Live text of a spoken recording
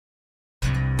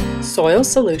Soil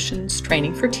Solutions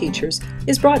Training for Teachers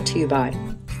is brought to you by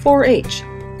 4-H,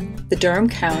 the Durham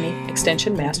County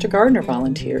Extension Master Gardener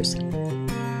Volunteers,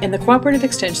 and the Cooperative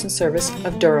Extension Service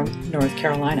of Durham, North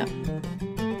Carolina.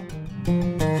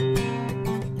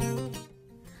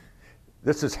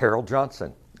 This is Harold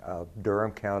Johnson,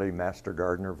 Durham County Master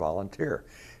Gardener Volunteer,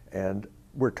 and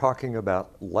we're talking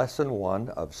about Lesson 1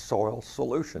 of Soil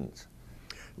Solutions.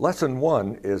 Lesson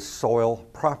 1 is soil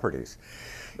properties.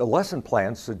 The lesson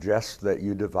plan suggests that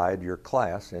you divide your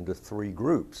class into 3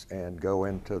 groups and go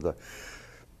into the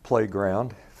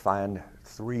playground, find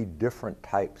 3 different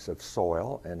types of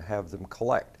soil and have them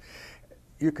collect.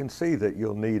 You can see that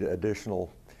you'll need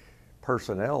additional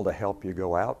personnel to help you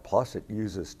go out, plus it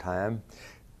uses time.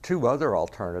 2 other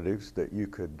alternatives that you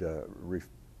could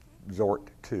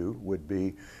resort to would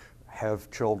be have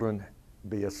children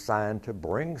be assigned to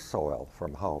bring soil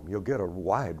from home. You'll get a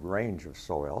wide range of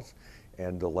soils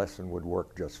and the lesson would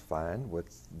work just fine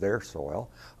with their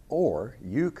soil. Or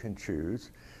you can choose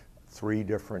 3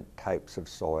 different types of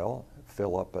soil,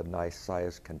 fill up a nice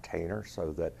sized container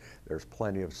so that there's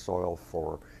plenty of soil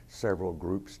for several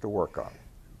groups to work on.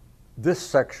 This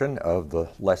section of the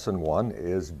lesson 1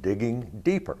 is digging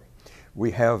deeper. We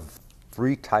have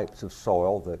 3 types of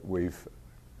soil that we've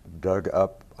dug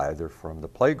up either from the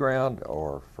playground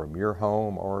or from your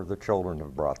home or the children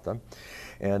have brought them.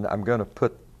 And I'm going to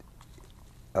put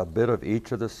a bit of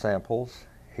each of the samples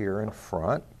here in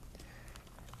front.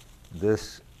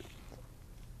 This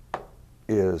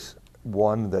is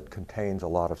one that contains a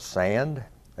lot of sand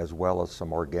as well as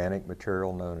some organic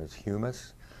material known as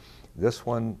humus. This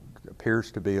one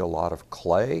appears to be a lot of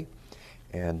clay,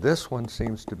 and this one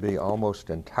seems to be almost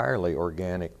entirely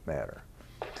organic matter.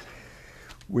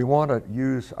 We want to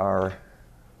use our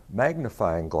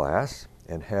magnifying glass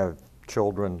and have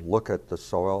children look at the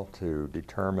soil to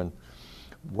determine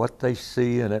what they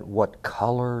see in it, what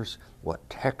colors, what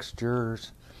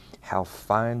textures, how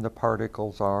fine the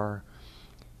particles are.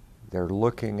 They're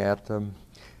looking at them.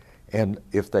 And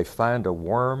if they find a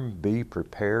worm, be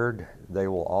prepared. They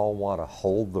will all want to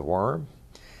hold the worm.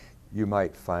 You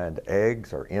might find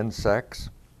eggs or insects.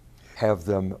 Have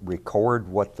them record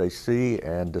what they see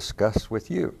and discuss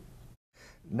with you.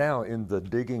 Now in the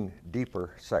digging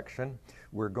deeper section,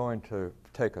 we're going to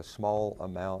take a small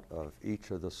amount of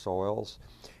each of the soils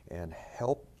and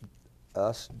help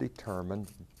us determine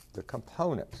the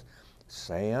components.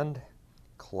 Sand,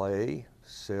 clay,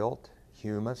 silt,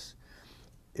 humus.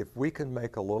 If we can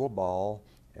make a little ball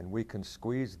and we can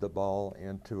squeeze the ball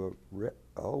into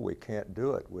we can't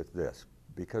do it with this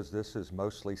because this is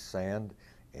mostly sand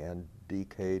and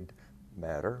decayed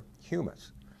matter,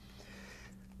 humus.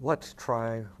 Let's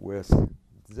try with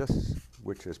this,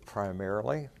 which is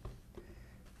primarily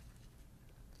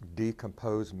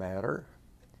decomposed matter,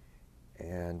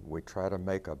 and we try to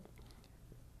make a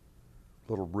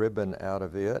little ribbon out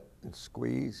of it and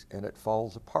squeeze, and it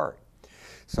falls apart.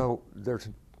 So there's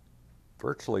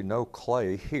virtually no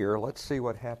clay here. Let's see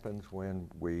what happens when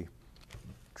we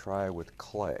try with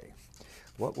clay.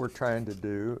 What we're trying to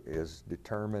do is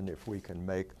determine if we can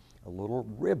make a little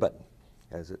ribbon,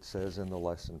 as it says in the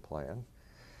lesson plan.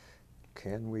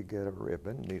 Can we get a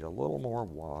ribbon? Need a little more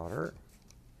water.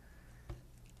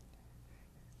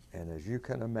 And as you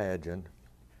can imagine,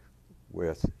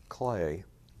 with clay,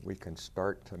 we can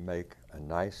start to make a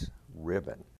nice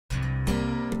ribbon.